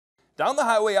Down the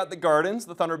highway at the Gardens,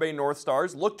 the Thunder Bay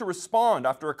Northstars looked to respond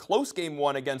after a close Game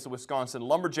 1 against the Wisconsin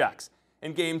Lumberjacks.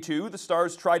 In Game 2, the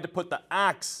Stars tried to put the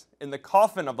axe in the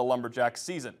coffin of the Lumberjacks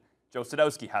season. Joe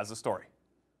Sadowski has the story.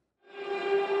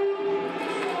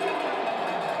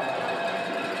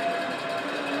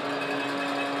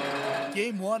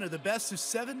 Game 1 of the best of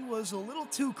 7 was a little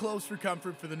too close for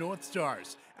comfort for the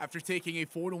Northstars. After taking a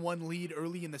 4-1 lead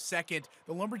early in the second,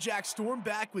 the Lumberjacks stormed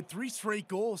back with 3 straight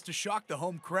goals to shock the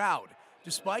home crowd.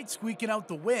 Despite squeaking out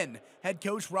the win, head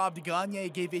coach Rob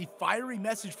DeGagne gave a fiery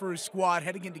message for his squad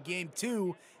heading into Game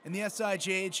 2, and the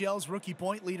SIJHL's rookie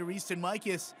point leader Easton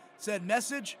Mikas said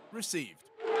message received.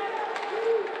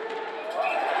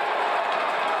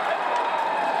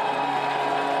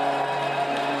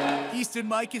 Easton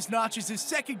Mikas notches his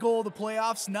second goal of the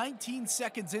playoffs 19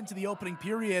 seconds into the opening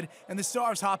period, and the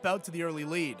Stars hop out to the early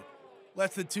lead.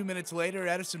 Less than 2 minutes later,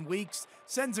 Edison Weeks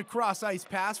sends a cross-ice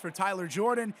pass for Tyler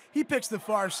Jordan. He picks the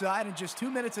far side, and just 2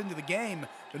 minutes into the game,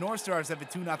 the Northstars have a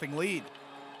 2-0 lead.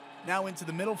 Now into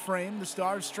the middle frame, the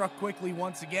Stars struck quickly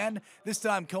once again. This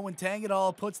time, Cohen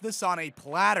Tangadal puts this on a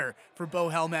platter for Bo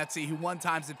Helmetzi, who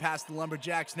one-times it past the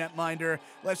Lumberjacks netminder.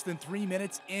 Less than 3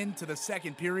 minutes into the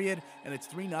second period, and it's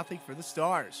 3-0 for the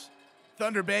Stars.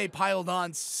 Thunder Bay piled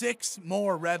on 6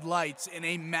 more red lights in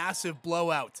a massive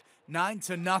blowout.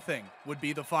 9-0 would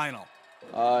be the final.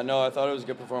 No, I thought it was a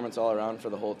good performance all around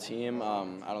for the whole team.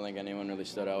 I don't think anyone really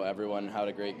stood out. Everyone had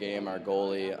a great game. Our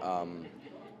goalie.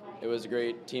 It was a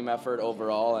great team effort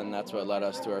overall, and that's what led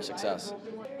us to our success.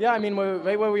 Yeah, I mean, we're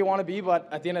right where we want to be, but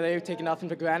at the end of the day, we're taking nothing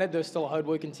for granted. They're still a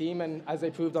hard-working team, and as they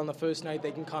proved on the first night,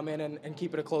 they can come in and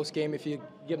keep it a close game if you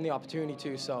give them the opportunity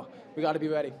to. So we got to be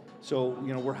ready. So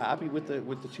we're happy with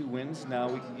the 2 wins. Now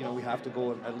we have to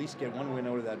go and at least get 1 win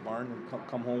out of that barn and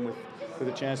come home with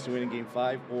a chance to win in Game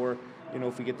 5, or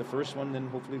if we get the first one, then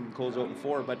hopefully we can close out in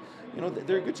 4. But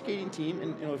they're a good skating team,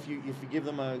 and if you give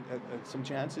them some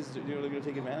chances, they're going to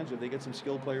take advantage of. They get some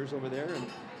skilled players over there,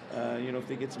 and if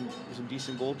they get some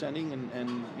decent goaltending,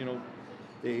 and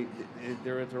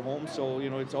they're at their home, so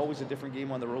it's always a different game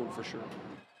on the road for sure.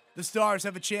 The Stars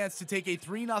have a chance to take a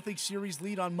 3-0 series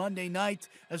lead on Monday night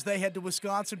as they head to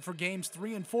Wisconsin for Games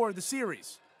 3 and 4 of the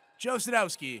series. Joe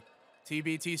Sadowski,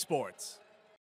 TBT Sports.